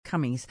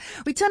shortcomings.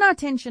 We turn our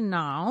attention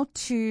now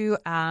to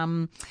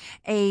a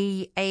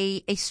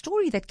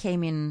story that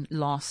came in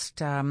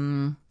last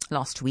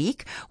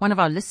week. One of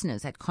our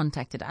listeners had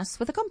contacted us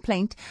with a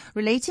complaint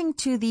relating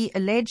to the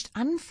alleged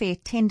unfair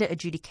tender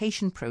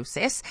adjudication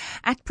process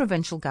at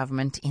provincial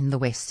government in the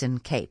Western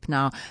Cape.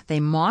 Now, they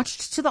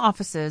marched to the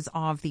offices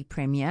of the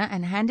Premier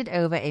and handed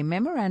over a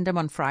memorandum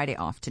on Friday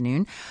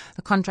afternoon.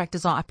 The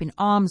contractors are up in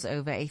arms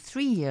over a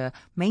 3-year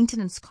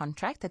maintenance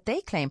contract that they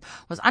claim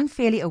was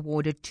unfairly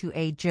awarded to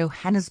a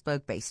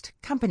Johannesburg-based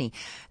company.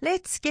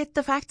 Let's get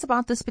the facts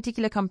about this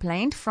particular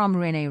complaint from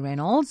Rene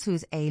Reynolds,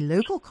 who's a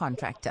local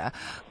contractor.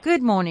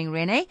 Good morning,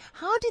 Rene.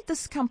 How did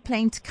this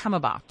complaint come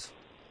about?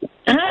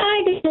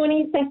 Hi, good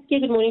morning, Saskia.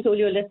 Good morning to all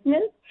your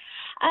listeners.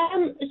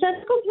 So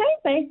the complaint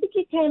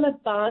basically came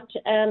about,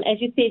 as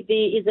you said,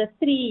 there is a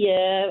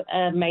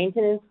 3-year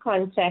maintenance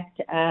contract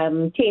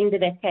tender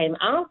that came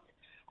out.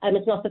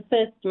 It's not the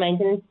first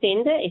maintenance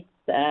tender. It's,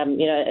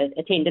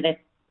 a tender that's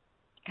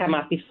come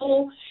out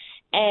before.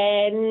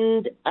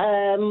 And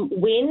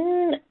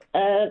when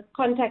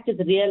contractors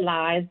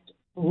realized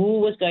who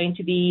was going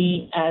to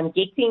be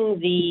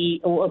getting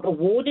or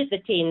awarded the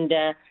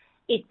tender,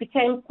 it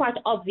became quite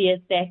obvious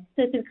that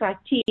certain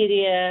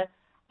criteria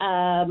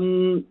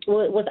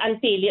was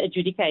unfairly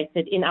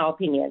adjudicated, in our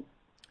opinion.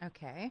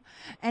 Okay.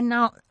 And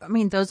now,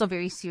 those are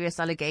very serious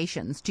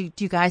allegations. Do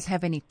you guys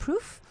have any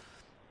proof?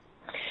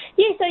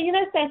 Yeah, so,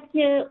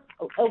 Saskia,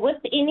 with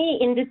any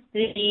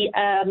industry,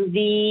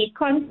 the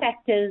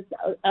contractors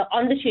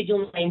on the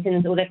scheduled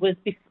maintenance, or that was,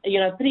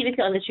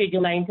 previously on the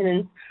scheduled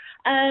maintenance,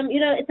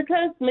 it's a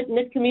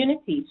close-knit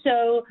community.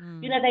 So,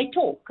 they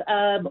talk.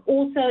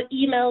 Also,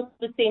 emails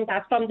were sent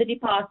out from the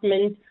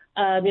department,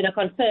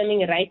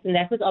 confirming rates, and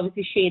that was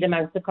obviously shared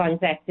amongst the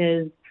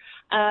contractors.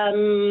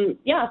 So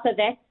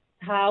that's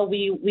how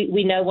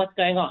we know what's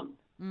going on.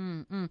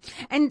 Mm-hmm.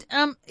 And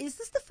is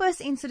this the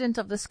first incident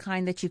of this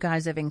kind that you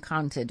guys have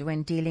encountered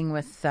when dealing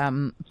with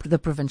the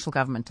provincial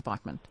government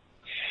department?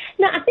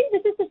 No, I think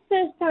this is the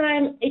first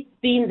time it's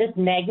been this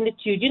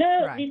magnitude.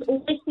 Right. There's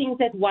always things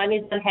that one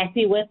is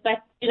unhappy with,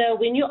 but,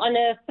 when you're on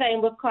a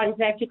framework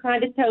contract, you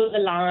kind of toe the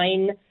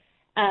line,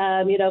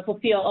 for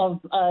fear of,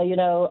 you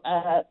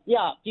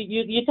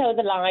toe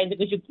the line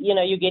because,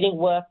 you're getting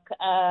work.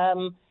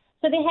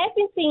 So there have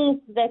been things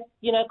that,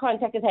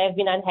 contractors have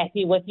been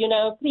unhappy with.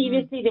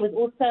 Previously there was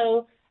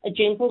also a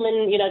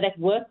gentleman, that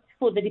worked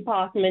for the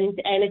department,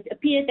 and it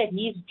appeared that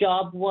his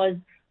job was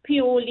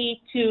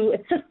purely to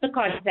assist the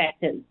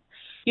contractors.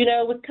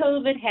 With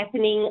COVID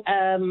happening,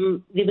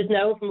 there was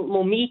no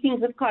more meetings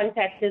with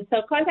contractors.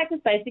 So contractors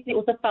basically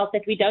also felt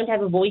that we don't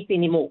have a voice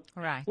anymore.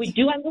 Right. We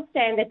do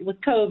understand that with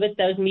COVID,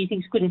 those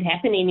meetings couldn't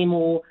happen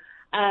anymore.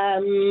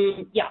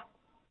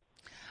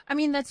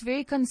 That's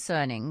very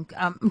concerning.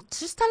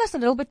 Just tell us a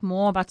little bit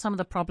more about some of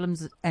the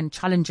problems and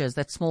challenges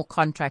that small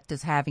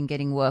contractors have in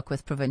getting work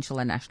with provincial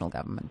and national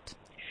government.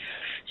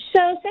 So,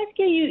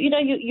 Saskia,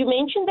 you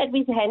mentioned that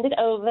we've handed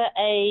over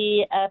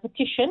a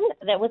petition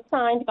that was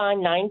signed by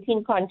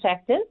 19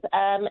 contractors,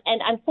 and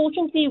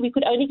unfortunately we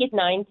could only get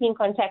 19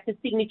 contractors'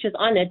 signatures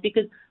on it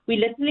because we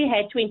literally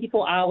had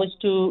 24 hours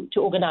to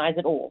organize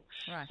it all.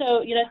 Right.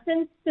 So,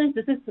 since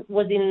this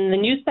was in the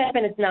newspaper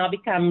and it's now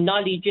become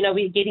knowledge,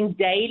 we're getting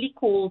daily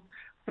calls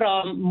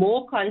from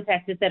more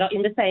contractors that are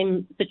in the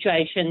same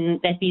situation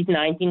that these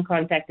 19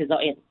 contractors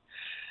are in.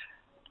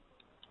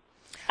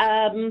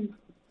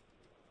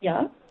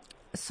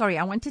 Sorry,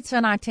 I want to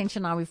turn our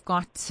attention now. We've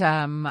got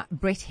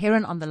Brett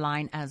Herron on the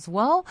line as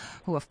well,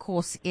 who, of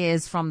course,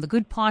 is from the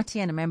Good Party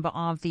and a member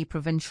of the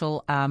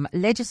provincial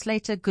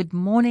legislature. Good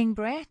morning,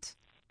 Brett.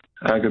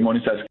 Good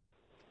morning, Saskia.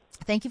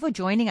 Thank you for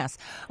joining us.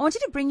 I wanted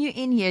to bring you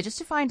in here just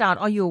to find out,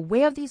 are you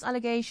aware of these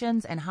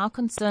allegations and how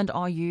concerned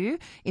are you,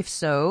 if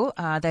so,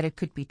 that it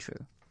could be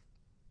true?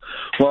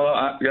 Well,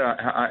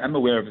 I am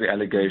aware of the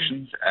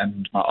allegations,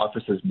 and my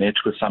office has met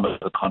with some of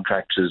the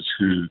contractors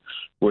who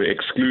were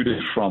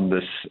excluded from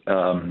this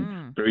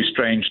very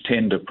strange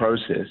tender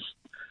process.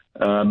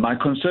 My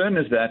concern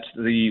is that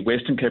the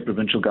Western Cape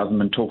provincial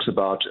government talks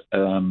about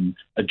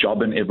a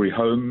job in every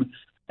home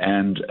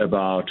and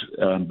about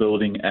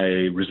building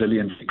a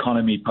resilient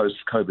economy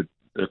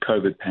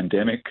post-COVID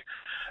pandemic.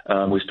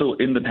 We're still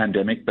in the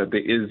pandemic, but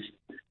there is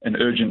an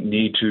urgent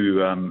need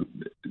to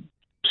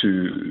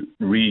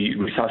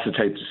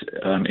resuscitate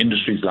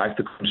industries like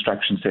the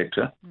construction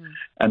sector.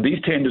 And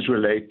these tenders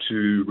relate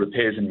to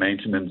repairs and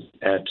maintenance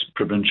at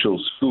provincial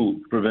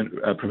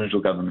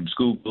government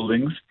school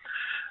buildings,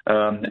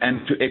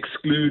 and to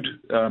exclude,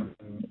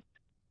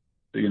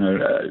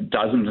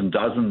 dozens and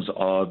dozens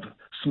of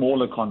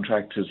smaller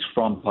contractors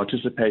from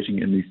participating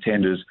in these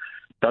tenders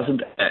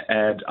doesn't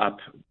add up,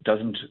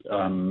 doesn't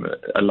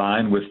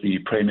align with the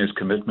Premier's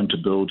commitment to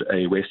build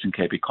a Western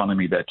Cape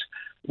economy that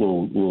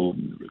will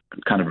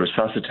kind of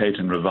resuscitate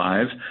and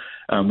revive.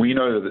 We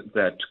know that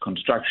the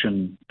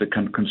construction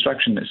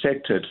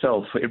sector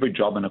itself, for every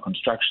job in a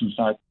construction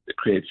site, it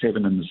creates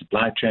 7 in the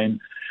supply chain.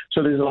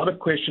 So there's a lot of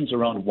questions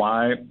around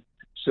why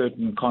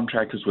certain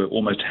contractors were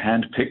almost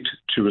handpicked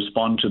to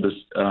respond to this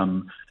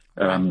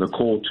the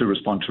call to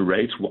respond to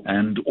rates,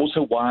 and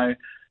also why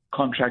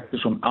contractors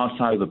from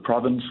outside of the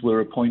province were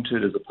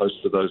appointed as opposed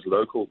to those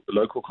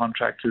local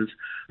contractors.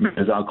 I mean,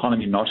 does our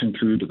economy not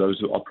include those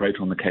who operate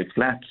on the Cape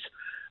Flats?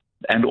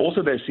 And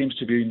also there seems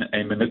to be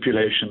a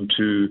manipulation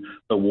to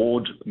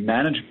award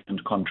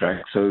management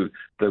contracts. So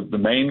the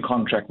main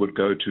contract would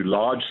go to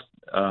large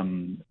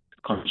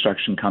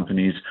construction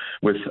companies,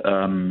 with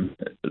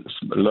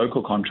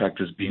local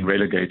contractors being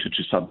relegated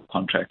to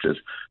subcontractors.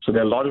 So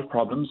there are a lot of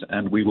problems,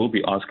 and we will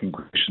be asking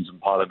questions in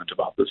Parliament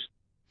about this.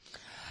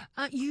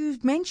 You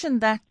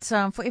mentioned that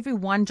for every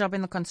one job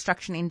in the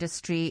construction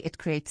industry, it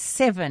creates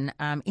 7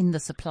 in the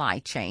supply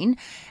chain.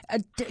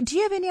 Do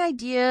you have any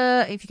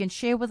idea, if you can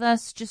share with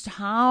us, just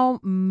how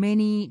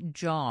many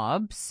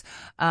jobs,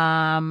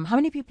 how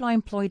many people are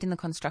employed in the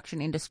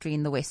construction industry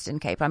in the Western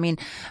Cape? I mean,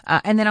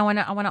 and then I want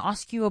to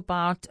ask you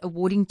about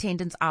awarding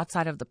tenders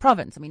outside of the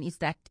province. I mean, is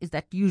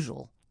that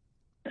usual?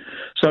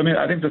 So, I mean,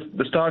 I think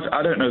the start,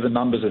 I don't know the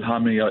numbers of how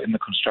many are in the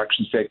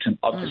construction sector. And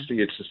obviously,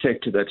 it's a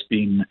sector that's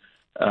been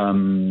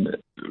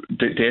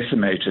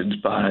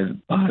decimated by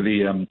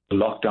the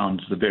lockdowns,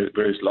 the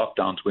various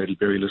lockdowns where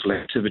very little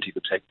activity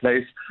could take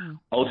place.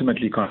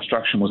 Ultimately,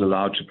 construction was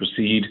allowed to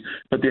proceed,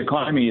 but the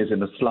economy is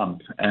in a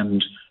slump,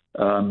 and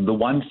the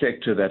one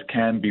sector that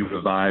can be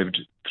revived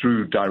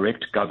through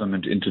direct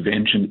government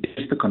intervention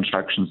is the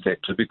construction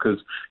sector, because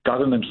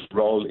government's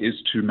role is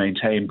to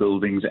maintain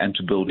buildings and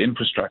to build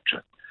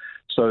infrastructure.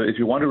 So if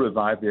you want to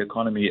revive the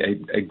economy,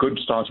 a good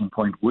starting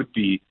point would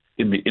be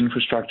in the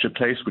infrastructure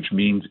place, which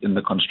means in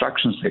the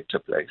construction sector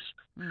place.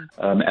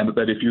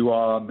 But if you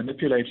are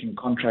manipulating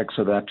contracts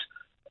so that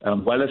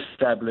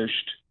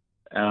well-established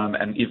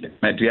and even,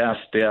 dare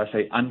I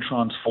say,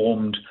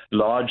 untransformed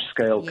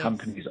large-scale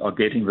companies are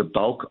getting the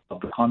bulk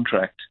of the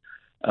contract,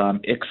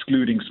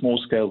 excluding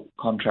small-scale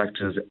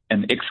contractors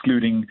and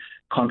excluding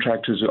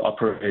contractors who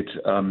operate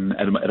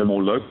at a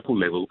more local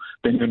level,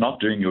 then you're not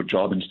doing your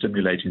job in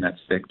stimulating that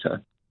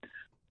sector.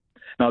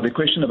 Now, the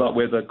question about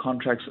whether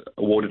contracts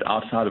awarded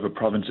outside of a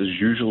province is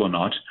usual or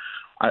not,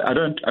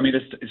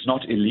 it's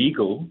not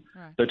illegal,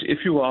 right. But if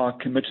you are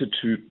committed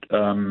to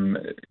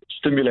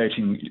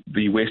stimulating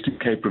the Western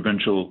Cape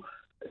Provincial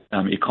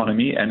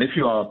economy, and if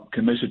you are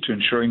committed to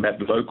ensuring that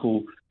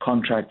local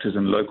contractors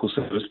and local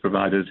service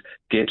providers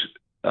get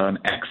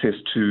access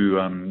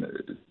to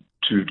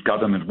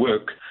government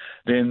work,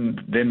 then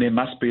there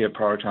must be a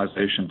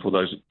prioritization for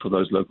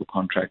those local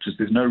contractors.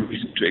 There's no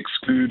reason to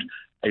exclude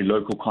a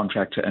local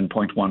contractor and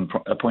appoint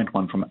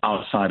one from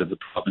outside of the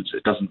province.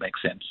 It doesn't make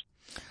sense.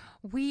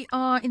 We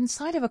are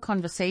inside of a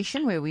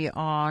conversation where we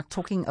are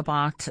talking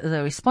about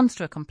the response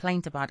to a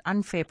complaint about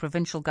unfair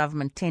provincial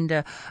government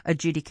tender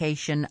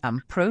adjudication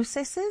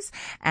processes.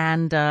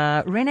 And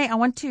Rene, I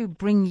want to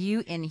bring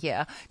you in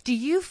here. Do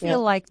you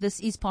feel like this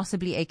is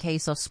possibly a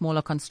case of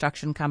smaller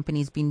construction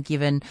companies being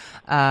given,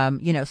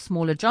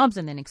 smaller jobs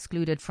and then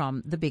excluded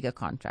from the bigger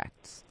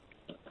contracts?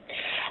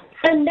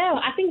 No,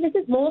 I think this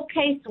is more a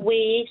case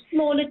where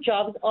smaller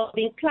jobs are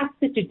being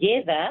clustered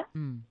together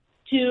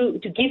to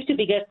give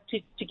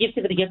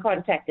to the bigger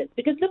contractors.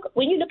 Because look,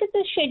 when you look at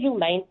the scheduled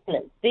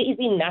maintenance, there is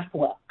enough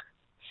work.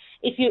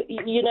 If you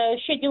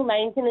scheduled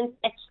maintenance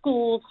at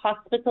schools,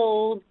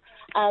 hospitals,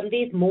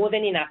 there's more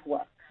than enough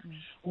work.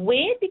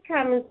 Where it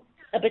becomes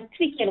a bit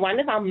tricky, and one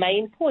of our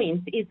main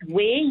points is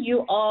where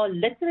you are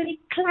literally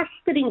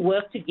clustering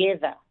work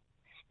together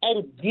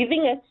and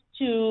giving it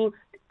to,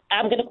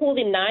 I'm going to call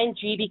them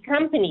 9GB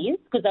companies,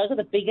 because those are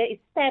the bigger,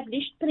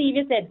 established,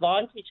 previous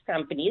advantage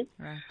companies,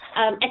 right,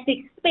 at the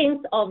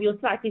expense of your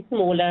slightly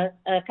smaller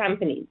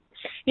companies.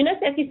 So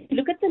if you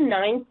look at the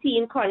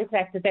 19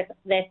 contractors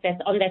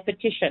that's on that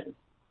petition,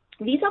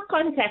 these are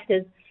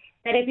contractors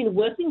that have been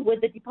working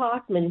with the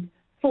department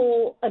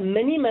for a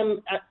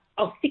minimum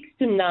of 6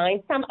 to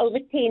 9, some over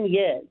 10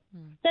 years.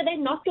 So they're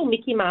not your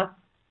Mickey Mouse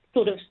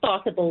sort of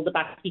startable, the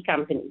bucky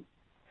companies.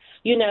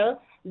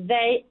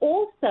 They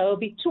also,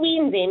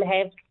 between them,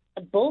 have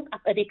built up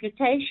a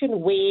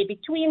reputation where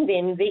between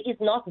them there is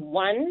not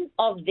one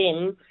of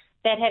them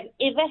that have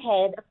ever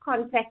had a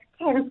contract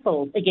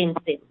cancelled against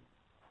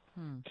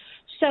them.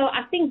 So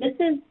I think this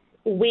is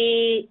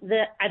where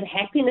the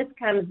unhappiness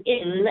comes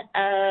in,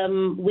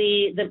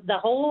 where the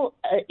whole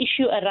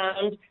issue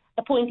around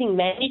appointing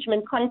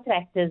management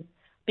contractors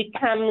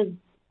becomes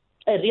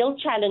a real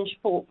challenge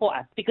for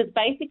us, because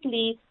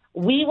basically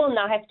we will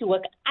now have to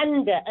work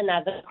under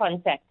another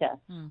contractor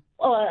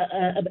or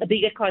a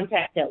bigger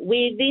contractor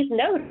where there's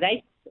no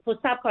rates for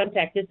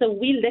subcontractors. So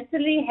we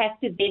literally have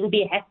to then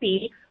be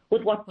happy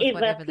with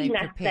whatever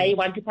peanuts they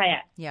want to pay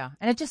us. Yeah,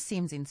 and it just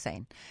seems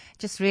insane. It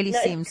just really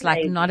seems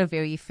like not a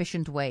very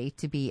efficient way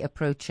to be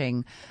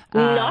approaching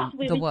not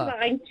where the we're work.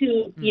 Trying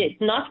to,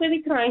 not where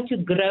we're trying to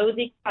grow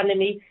the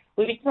economy,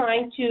 where we're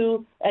trying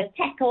to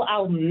tackle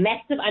our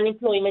massive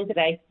unemployment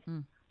rate.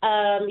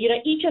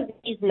 Each of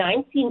these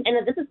 19,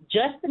 and this is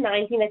just the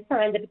 19 that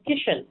signed the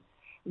petition,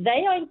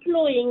 they are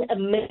employing a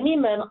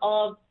minimum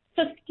of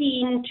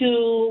 15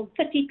 to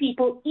 30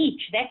 people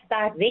each. That's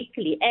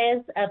directly,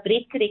 as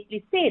Brett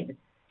correctly said.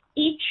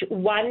 each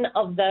one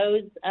of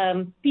those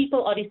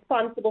people are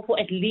responsible for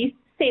at least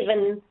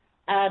 7,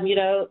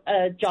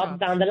 jobs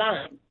down the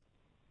line.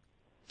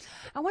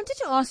 I wanted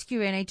to ask you,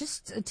 Rene,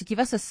 just to give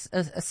us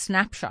a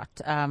snapshot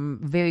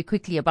very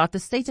quickly about the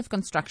state of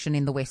construction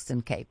in the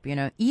Western Cape.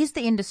 Is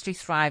the industry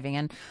thriving,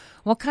 and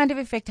what kind of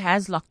effect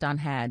has lockdown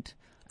had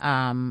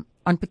on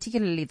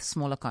particularly the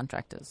smaller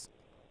contractors?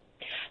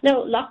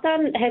 No,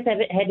 lockdown has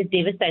had a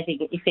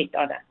devastating effect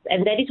on us,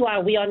 and that is why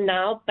we are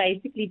now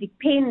basically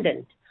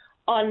dependent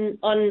on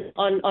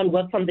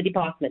work from the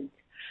department.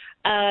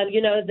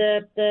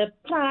 The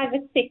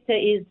private sector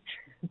is,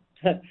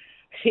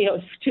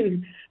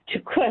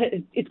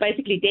 it's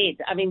basically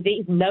dead. I mean, there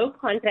is no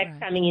contract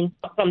coming in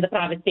from the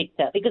private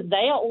sector because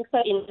they are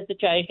also in a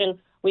situation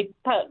with,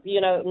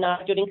 now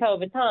during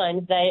COVID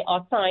times, they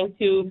are trying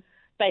to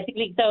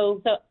basically,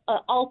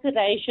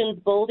 alterations,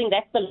 building,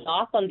 that's the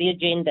last on the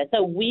agenda.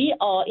 So we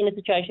are in a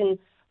situation,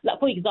 like,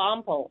 for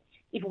example,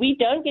 if we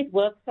don't get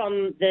work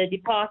from the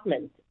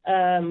department,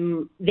 there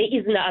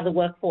is no other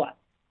work for us.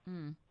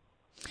 Mm.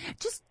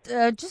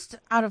 Just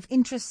out of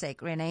interest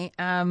sake, Rene,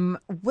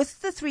 with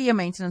the 3-year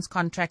maintenance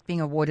contract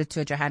being awarded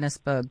to a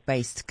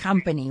Johannesburg-based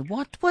company,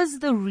 what was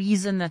the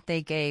reason that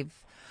they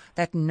gave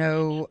that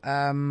no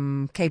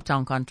Cape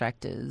Town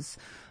contractors?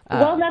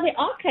 Well, now there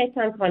are Cape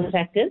Town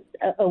contractors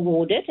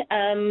awarded,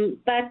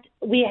 but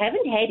we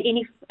haven't had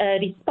any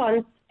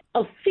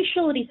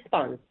official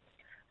response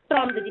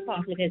from the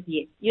department as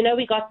yet.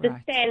 We got the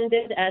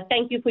standard,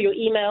 thank you for your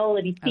email,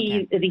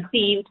 received,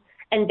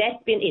 and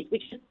that's been it,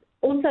 which is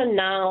also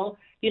now,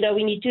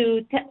 we need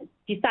to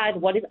decide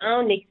what is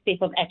our next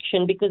step of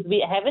action because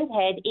we haven't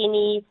had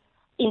any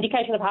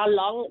indication of how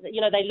long,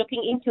 they're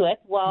looking into it.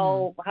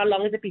 Well, how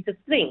long is a piece of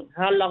string?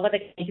 How long are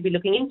they going to be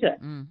looking into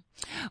it? Mm.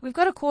 We've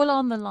got a caller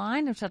on the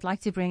line, which I'd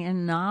like to bring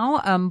in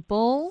now.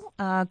 Bull,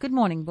 good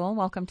morning, Bull.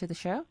 Welcome to the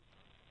show.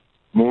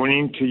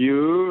 Morning to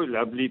you.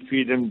 Lovely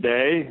Freedom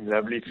Day.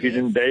 Lovely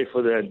Freedom Day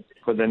for the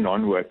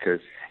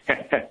non-workers.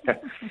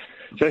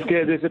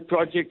 There's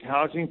a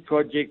housing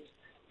project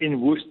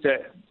in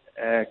Worcester,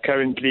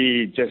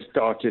 currently just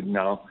started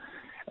now.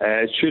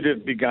 It should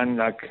have begun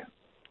like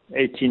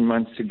 18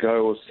 months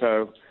ago or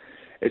so.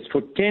 It's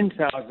for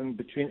 10,000,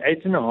 between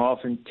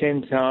 8,500 and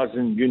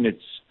 10,000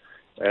 units,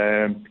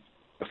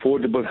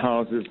 affordable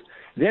houses.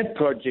 That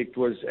project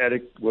was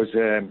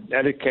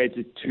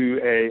allocated to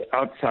a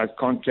outside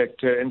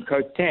contractor in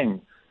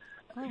Gauteng.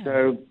 Oh.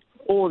 So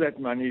all that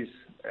money's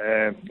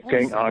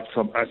going out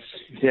from us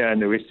here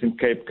in the Western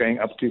Cape, going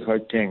up to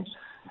Gauteng.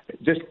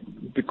 Just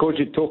because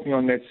you're talking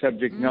on that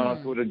subject now,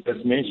 I thought I'd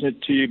just mention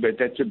it to you, but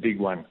that's a big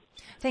one.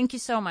 Thank you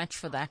so much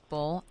for that,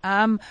 Paul.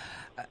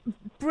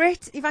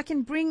 Brett, if I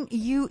can bring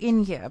you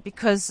in here,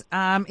 because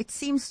it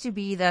seems to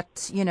be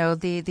that,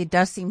 there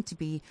does seem to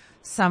be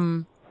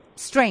some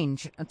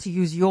strange, to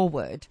use your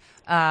word,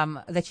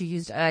 that you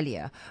used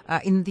earlier,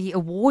 in the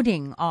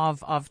awarding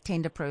of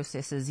tender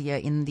processes here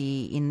in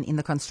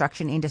the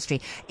construction industry.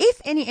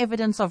 If any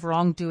evidence of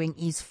wrongdoing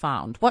is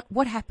found,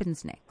 what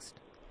happens next?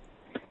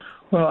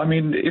 Well, I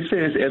mean, if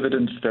there's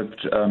evidence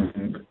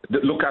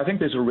look, I think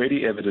there's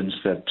already evidence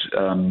that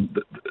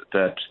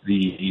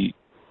the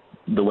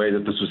way that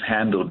this was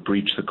handled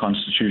breached the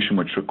Constitution,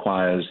 which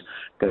requires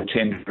that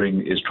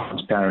tendering is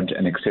transparent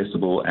and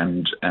accessible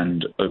and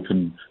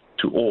open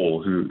to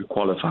all who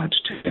qualify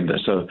to tender.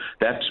 So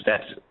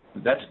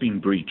that's been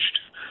breached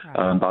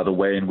by the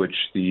way in which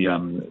the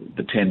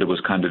tender was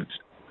kind of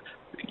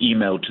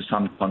emailed to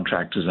some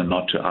contractors and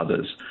not to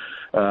others.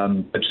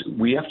 But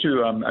we have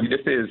to,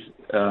 if there's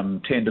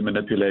tender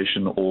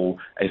manipulation or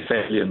a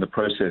failure in the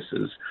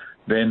processes,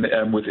 then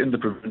within the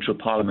Provincial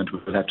Parliament we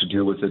will have to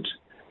deal with it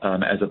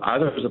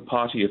either as a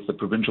party if the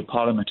Provincial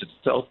Parliament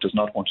itself does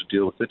not want to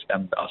deal with it,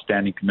 and our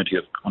Standing Committee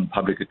on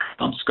Public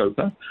Accounts,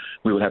 SCOPA,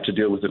 we will have to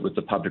deal with it with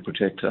the Public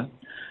Protector.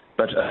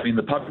 But,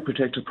 the Public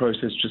Protector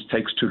process just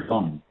takes too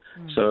long.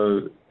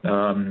 So,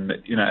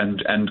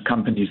 and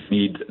companies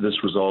need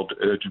this resolved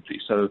urgently.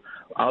 So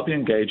I'll be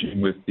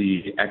engaging with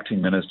the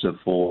Acting Minister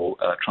for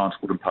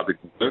Transport and Public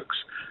Works,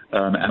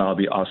 and I'll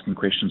be asking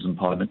questions in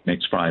Parliament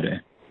next Friday.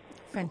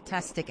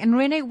 Fantastic. And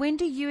Rene, when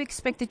do you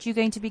expect that you're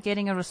going to be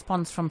getting a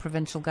response from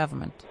provincial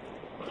government?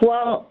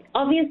 Well,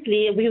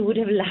 obviously, we would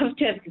have loved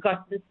to have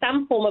got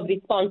some form of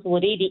response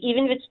already,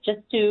 even if it's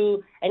just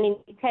to an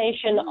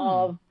indication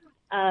of,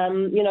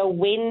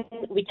 when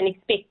we can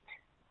expect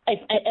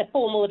a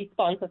formal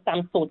response of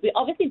some sort. We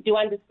obviously do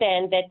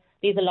understand that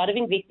there's a lot of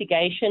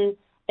investigation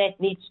that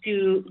needs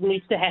to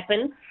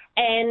happen.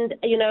 And,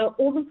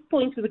 all the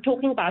points we were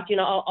talking about,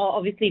 are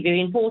obviously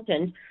very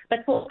important.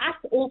 But for us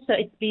also,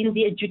 it's been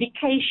the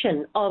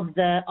adjudication of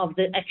the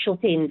actual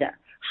tender,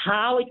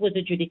 how it was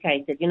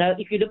adjudicated.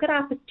 If you look at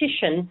our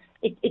petition,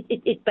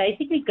 it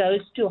basically goes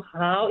to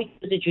how it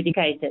was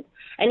adjudicated.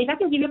 And if I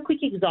can give you a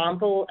quick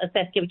example,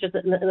 Saskia, which is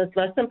the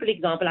most simple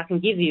example I can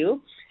give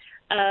you,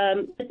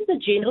 this is a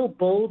general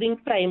building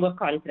framework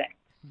contract.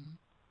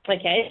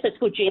 Okay, so it's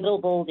for general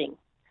building.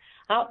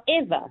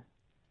 However,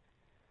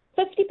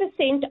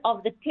 50%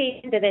 of the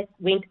tender that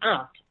went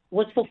out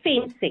was for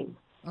fencing.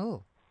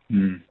 Oh.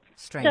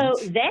 Strange.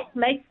 So that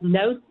makes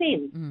no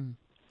sense.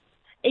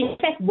 In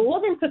fact,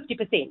 more than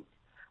 50%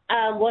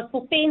 was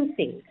for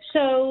fencing.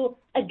 So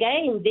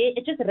again,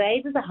 it just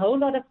raises a whole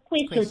lot of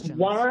questions.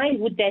 Why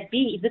would that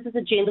be if this is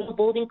a general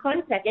building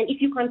contract? And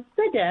if you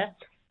consider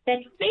that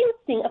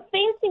a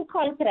fencing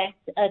contract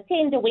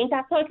tender went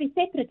out totally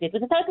separately, it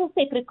was a total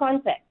separate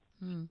contract.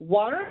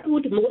 Why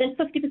would more than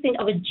 50%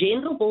 of a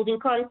general building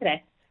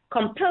contract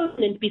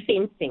component be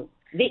fencing?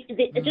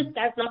 It just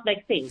does not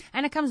make sense.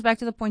 And it comes back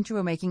to the point you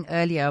were making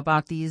earlier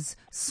about these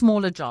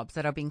smaller jobs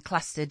that are being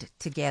clustered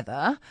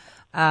together.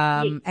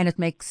 Yes. And it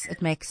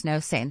makes no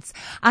sense.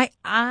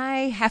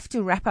 I have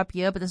to wrap up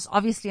here, but there's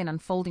obviously an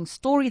unfolding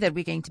story that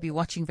we're going to be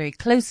watching very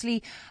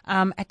closely,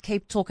 at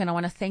Cape Talk. And I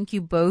want to thank you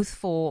both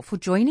for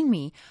joining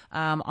me,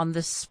 on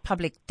this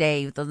public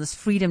day, on this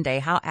Freedom Day.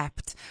 How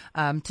apt,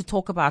 to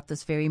talk about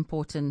this very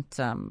important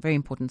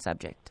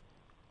subject.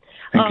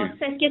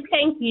 Saskia,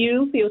 thank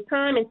you for your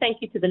time, and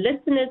thank you to the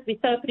listeners. We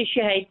so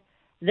appreciate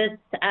this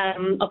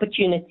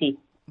opportunity.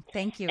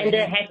 Thank you. And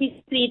a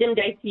happy Freedom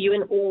Day to you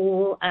and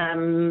all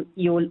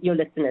your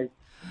listeners.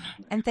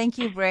 And thank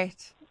you,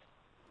 Brett.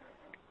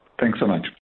 Thanks so much.